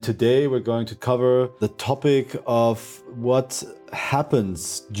Today we're going to cover the topic of what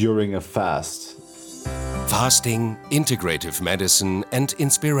happens during a fast. Fasting, integrative medicine and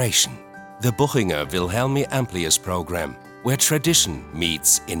inspiration. The Buchinger Wilhelmi Amplius program, where tradition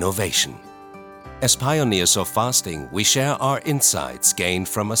meets innovation. As pioneers of fasting, we share our insights gained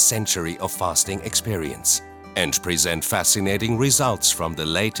from a century of fasting experience and present fascinating results from the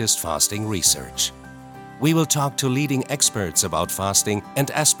latest fasting research. We will talk to leading experts about fasting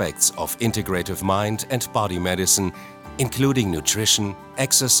and aspects of integrative mind and body medicine, including nutrition,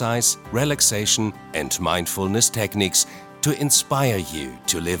 exercise, relaxation, and mindfulness techniques to inspire you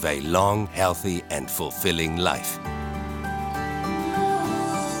to live a long, healthy, and fulfilling life.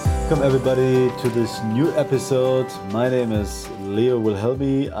 Welcome everybody to this new episode. My name is Leo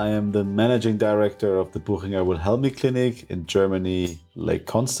Wilhelmi. I am the managing director of the Buchinger Wilhelmi Clinic in Germany, Lake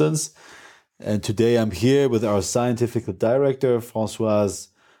Constance. And today I'm here with our scientific director, Françoise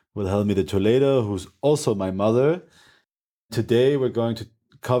Wilhelmi de Toledo, who's also my mother. Today we're going to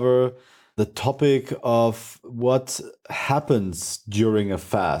cover the topic of what happens during a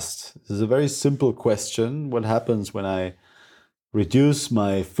fast. This is a very simple question. What happens when I reduce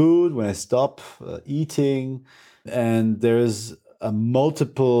my food, when I stop eating? And there's a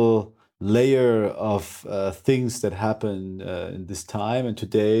multiple layer of things that happen in this time. And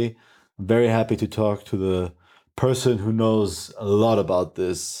today I'm very happy to talk to the person who knows a lot about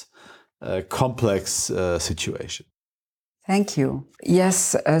this complex situation. Thank you.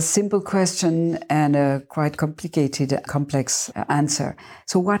 Yes, a simple question and a quite complicated, complex answer.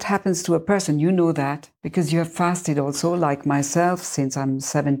 So what happens to a person? You know that because you have fasted also, like myself, since I'm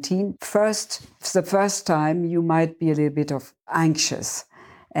 17. The first time you might be a little bit of anxious.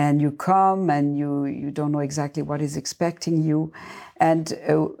 And you come and you don't know exactly what is expecting you. And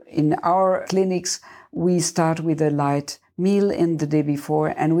in our clinics, we start with a light meal in the day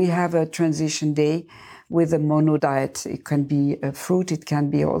before, and we have a transition day with a mono diet. It can be fruit, it can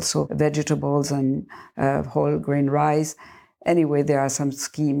be also vegetables and whole grain rice. Anyway, there are some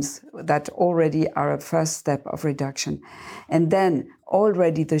schemes that already are a first step of reduction. And then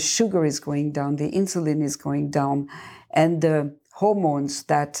already the sugar is going down, the insulin is going down, and the hormones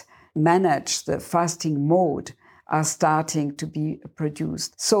that manage the fasting mode are starting to be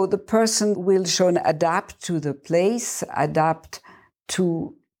produced. So the person will adapt to the place, adapt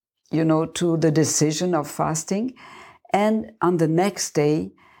to the decision of fasting. And on the next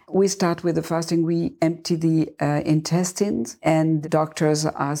day, we start with the fasting. We empty the intestines, and doctors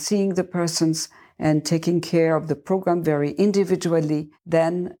are seeing the persons and taking care of the program very individually.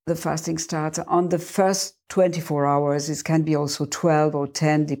 Then the fasting starts on the first 24 hours. It can be also 12 or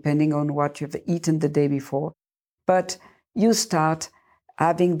 10, depending on what you've eaten the day before. But you start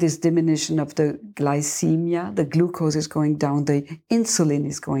having this diminution of the glycemia, the glucose is going down, the insulin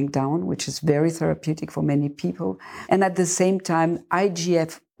is going down, which is very therapeutic for many people. And at the same time,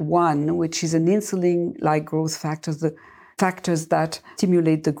 IGF-1, which is an insulin-like growth factor, the factors that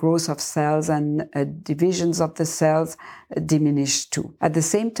stimulate the growth of cells and divisions of the cells diminish too. At the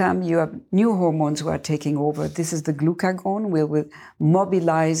same time, you have new hormones who are taking over. This is the glucagon, will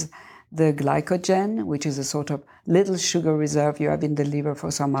mobilize the glycogen, which is a sort of little sugar reserve you have in the liver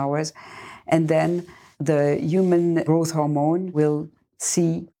for some hours. And then the human growth hormone will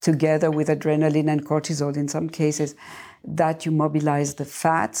see, together with adrenaline and cortisol in some cases, that you mobilize the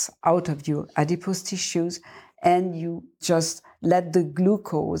fats out of your adipose tissues, and you just let the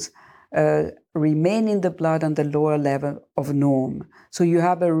glucose remain in the blood on the lower level of norm. So you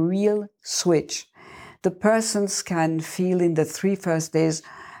have a real switch. The persons can feel in the 3 first days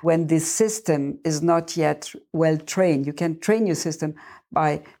when this system is not yet well trained. You can train your system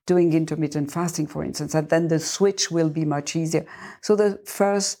by doing intermittent fasting, for instance, and then the switch will be much easier. So the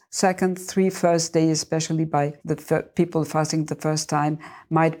first, second, 3 first days, especially by the people fasting the first time,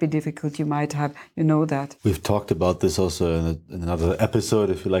 might be difficult. You might have, that. We've talked about this also in another episode,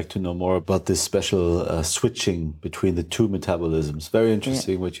 if you'd like to know more about this special switching between the two metabolisms. Very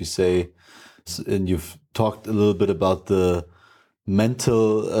interesting what you say. And you've talked a little bit about the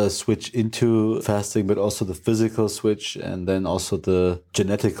mental switch into fasting, but also the physical switch, and then also the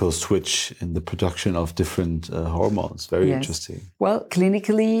genetical switch in the production of different hormones. Very interesting. Well,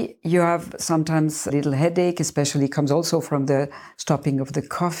 clinically, you have sometimes a little headache, especially comes also from the stopping of the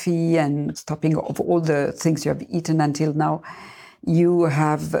coffee and stopping of all the things you have eaten until now. You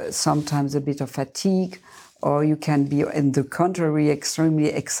have sometimes a bit of fatigue, or you can be, in the contrary, extremely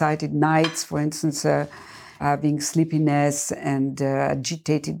excited nights, for instance, having sleepiness and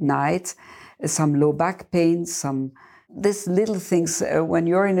agitated nights, some low back pain, these little things. When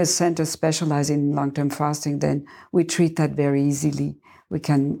you're in a center specializing in long-term fasting, then we treat that very easily we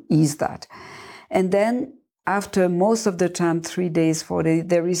can ease that. And then after most of the time, 3 days, 4 days,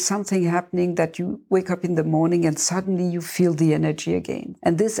 there is something happening that you wake up in the morning and suddenly you feel the energy again.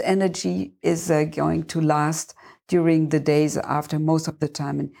 And this energy is going to last during the days after most of the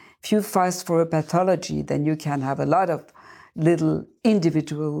time. And if you fast for a pathology, then you can have a lot of little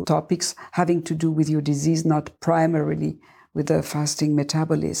individual topics having to do with your disease, not primarily with the fasting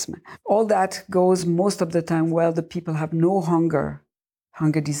metabolism. All that goes most of the time well. The people have no hunger.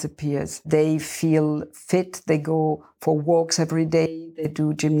 Hunger disappears. They feel fit. They go for walks every day. They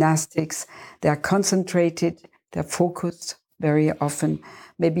do gymnastics. They are concentrated. They're focused very often.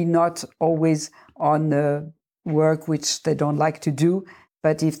 Maybe not always on work which they don't like to do,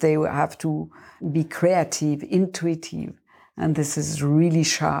 but if they have to be creative, intuitive, and this is really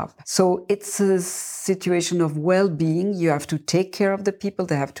sharp. So it's a situation of well-being. You have to take care of the people.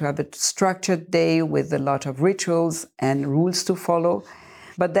 They have to have a structured day with a lot of rituals and rules to follow.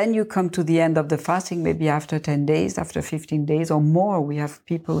 But then you come to the end of the fasting, maybe after 10 days, after 15 days or more. We have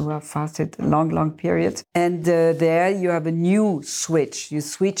people who have fasted long periods. And there you have a new switch. You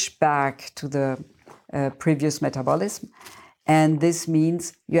switch back to the previous metabolism. And this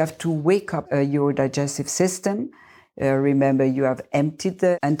means you have to wake up your digestive system. Remember, you have emptied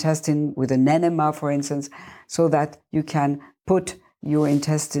the intestine with an enema, for instance, so that you can put your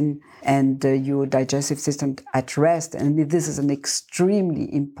intestine and your digestive system at rest. And this is an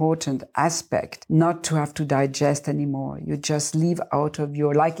extremely important aspect, not to have to digest anymore. You just leave out of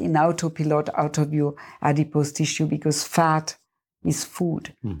your, like in autopilot, out of your adipose tissue, because fat is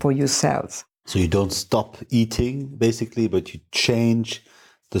food for your cells. So you don't stop eating, basically, but you change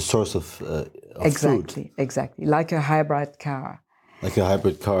the source of exactly, food. Exactly. Like a hybrid car. Like a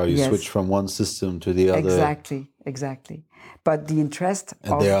hybrid car, you switch from one system to the other. Exactly. But the interest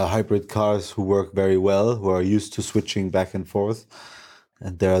and there are hybrid cars who work very well, who are used to switching back and forth.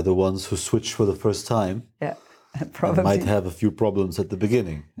 And there are the ones who switch for the first time. Yeah, probably. And might have a few problems at the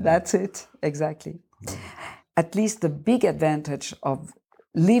beginning. That's it, exactly. At least the big advantage of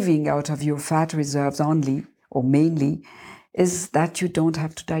living out of your fat reserves only, or mainly, is that you don't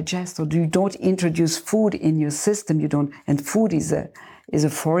have to digest, or you don't introduce food in your system. And food is a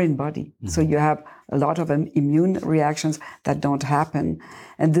foreign body. Mm-hmm. So you have a lot of immune reactions that don't happen.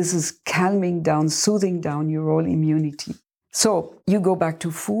 And this is calming down, soothing down your own immunity. So you go back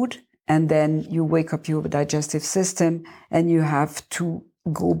to food, and then you wake up your digestive system, and you have to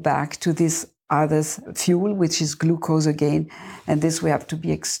go back to this other fuel, which is glucose again. And this we have to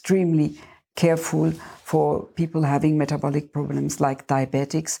be extremely careful for people having metabolic problems like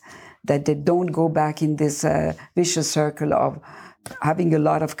diabetics, that they don't go back in this vicious circle of having a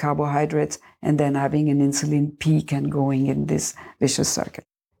lot of carbohydrates and then having an insulin peak and going in this vicious circle.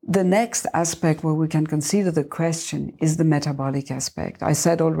 The next aspect where we can consider the question is the metabolic aspect. I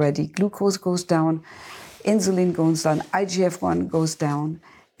said already, glucose goes down, insulin goes down, IGF-1 goes down,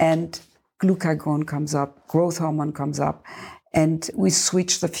 and glucagon comes up, growth hormone comes up, and we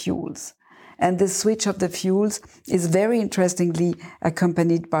switch the fuels. And the switch of the fuels is very interestingly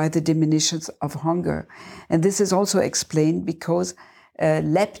accompanied by the diminution of hunger. And this is also explained because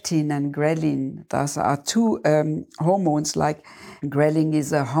leptin and ghrelin, thus are two hormones. Like ghrelin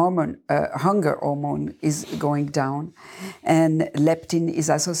is a hormone, hunger hormone is going down, and leptin is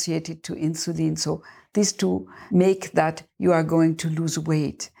associated to insulin. So these two make that you are going to lose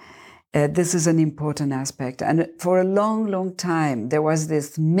weight. This is an important aspect. And for a long time, there was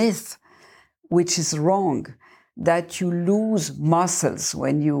this myth, which is wrong, that you lose muscles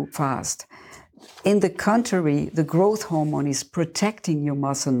when you fast. In the contrary, the growth hormone is protecting your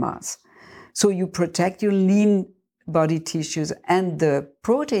muscle mass. So you protect your lean body tissues, and the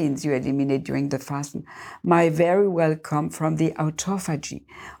proteins you eliminate during the fasting might very well come from the autophagy.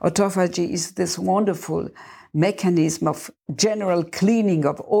 Autophagy is this wonderful mechanism of general cleaning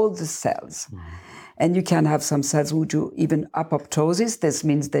of all the cells. Mm-hmm. And you can have some cells who do even apoptosis. This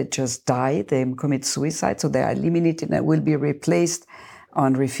means they just die, they commit suicide, so they are eliminated and will be replaced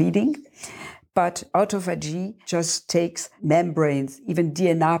on refeeding. But autophagy just takes membranes, even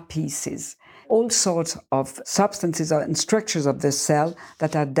DNA pieces, all sorts of substances and structures of the cell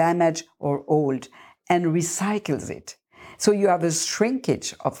that are damaged or old, and recycles it. So you have a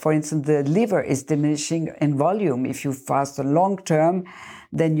shrinkage of, for instance, the liver is diminishing in volume. If you fast a long term,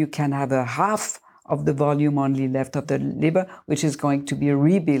 then you can have a half of the volume only left of the liver, which is going to be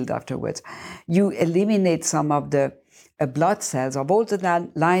rebuilt afterwards. You eliminate some of the blood cells of all the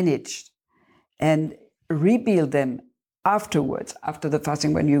lineage and rebuild them afterwards, after the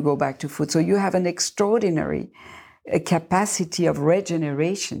fasting, when you go back to food. So you have an extraordinary capacity of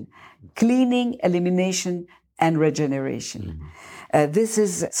regeneration, cleaning, elimination, and regeneration. Mm-hmm. This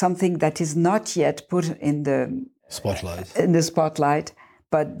is something that is not yet put in the spotlight,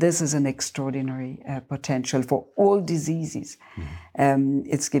 but this is an extraordinary potential for all diseases.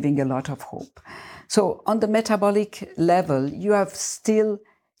 It's giving a lot of hope. So on the metabolic level, you have still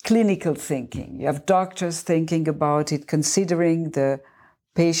clinical thinking. You have doctors thinking about it, considering the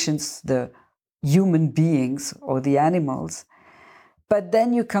patients, the human beings or the animals. But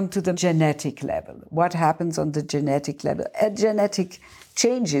then you come to the genetic level. What happens on the genetic level? Genetic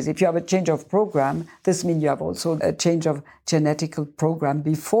changes. If you have a change of program, this means you have also a change of genetical program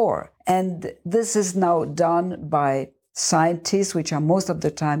before. And this is now done by scientists, which are most of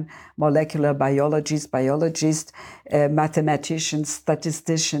the time molecular biologists, mathematicians,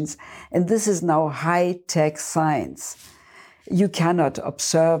 statisticians. And this is now high-tech science. You cannot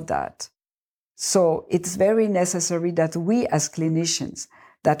observe that. So it's very necessary that we as clinicians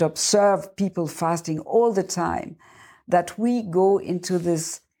that observe people fasting all the time, that we go into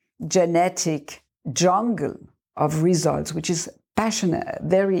this genetic jungle of results, which is passionate,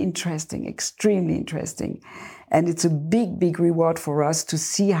 very interesting, extremely interesting. And it's a big, big reward for us to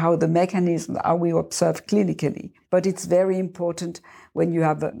see how the mechanism, how we observe clinically. But it's very important when you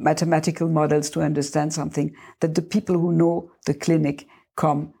have mathematical models to understand something, that the people who know the clinic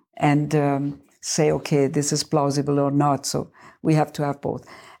come and say, okay, this is plausible or not. So we have to have both.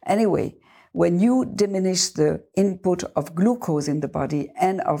 Anyway, when you diminish the input of glucose in the body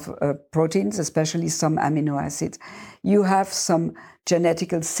and of proteins, especially some amino acids, you have some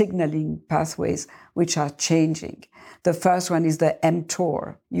genetical signaling pathways which are changing. The first one is the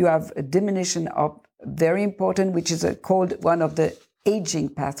mTOR. You have a diminution of, very important, which is called one of the aging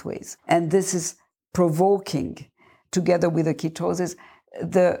pathways. And this is provoking, together with the ketosis,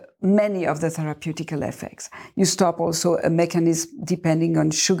 many of the therapeutical effects. You stop also a mechanism depending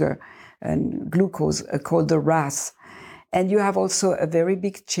on sugar and glucose called the RAS. And you have also a very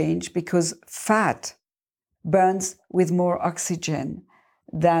big change because fat burns with more oxygen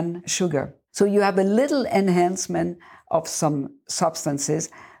than sugar. So you have a little enhancement of some substances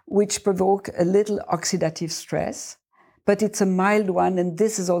which provoke a little oxidative stress, but it's a mild one, and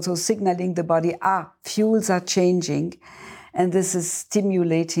this is also signaling the body, fuels are changing, and this is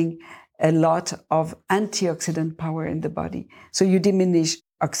stimulating a lot of antioxidant power in the body. So you diminish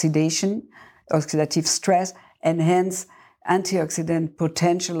oxidation, oxidative stress, enhance antioxidant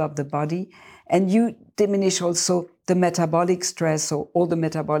potential of the body, and you diminish also the metabolic stress, so all the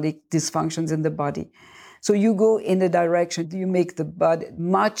metabolic dysfunctions in the body. So you go in a direction, you make the body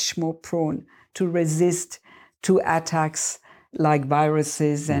much more prone to resist to attacks like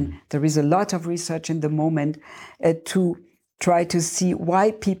viruses, and there is a lot of research in the moment to try to see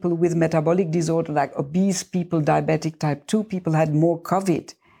why people with metabolic disorder, like obese people, diabetic type 2 people, had more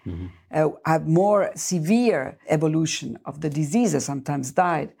COVID, have more severe evolution of the diseases, sometimes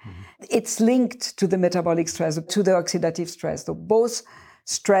died. It's linked to the metabolic stress, to the oxidative stress. So both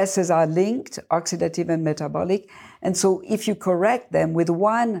stresses are linked, oxidative and metabolic. And so if you correct them with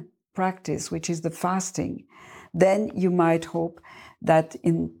one practice, which is the fasting, then you might hope that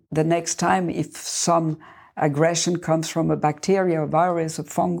in the next time, if some aggression comes from a bacteria, a virus, a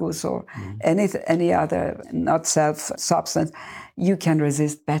fungus, or any other not substance, you can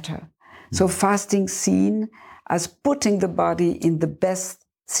resist better. So fasting seen as putting the body in the best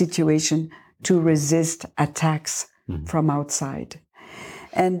situation to resist attacks from outside.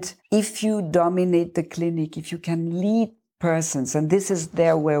 And if you dominate the clinic, if you can lead persons, and this is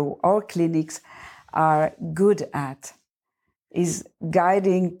there where our clinics are good at, is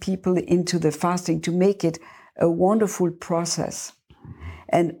guiding people into the fasting to make it a wonderful process.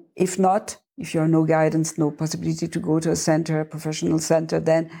 And if not, if you have no guidance, no possibility to go to a center, a professional center,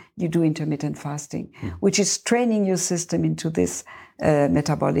 then you do intermittent fasting, which is training your system into this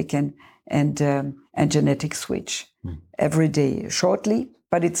metabolic and genetic switch every day, shortly.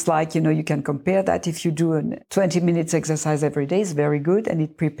 But it's like, you can compare that. If you do a 20 minutes exercise every day, it's very good, and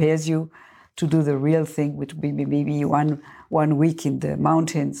it prepares you to do the real thing, which would be maybe one week in the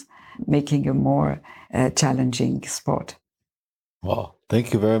mountains, making a more challenging sport. Wow,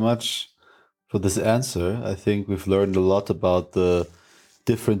 thank you very much for this answer. I think we've learned a lot about the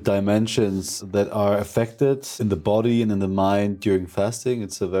different dimensions that are affected in the body and in the mind during fasting.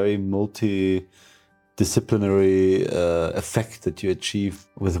 It's a very multidisciplinary effect that you achieve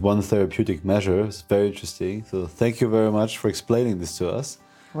with one therapeutic measure. It's very interesting. So thank you very much for explaining this to us.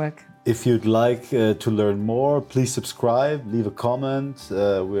 Welcome. If you'd like to learn more, please subscribe, leave a comment.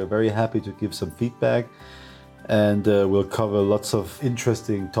 We're very happy to give some feedback. And we'll cover lots of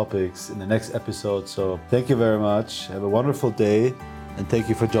interesting topics in the next episode. So thank you very much. Have a wonderful day, and thank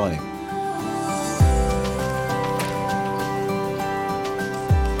you for joining.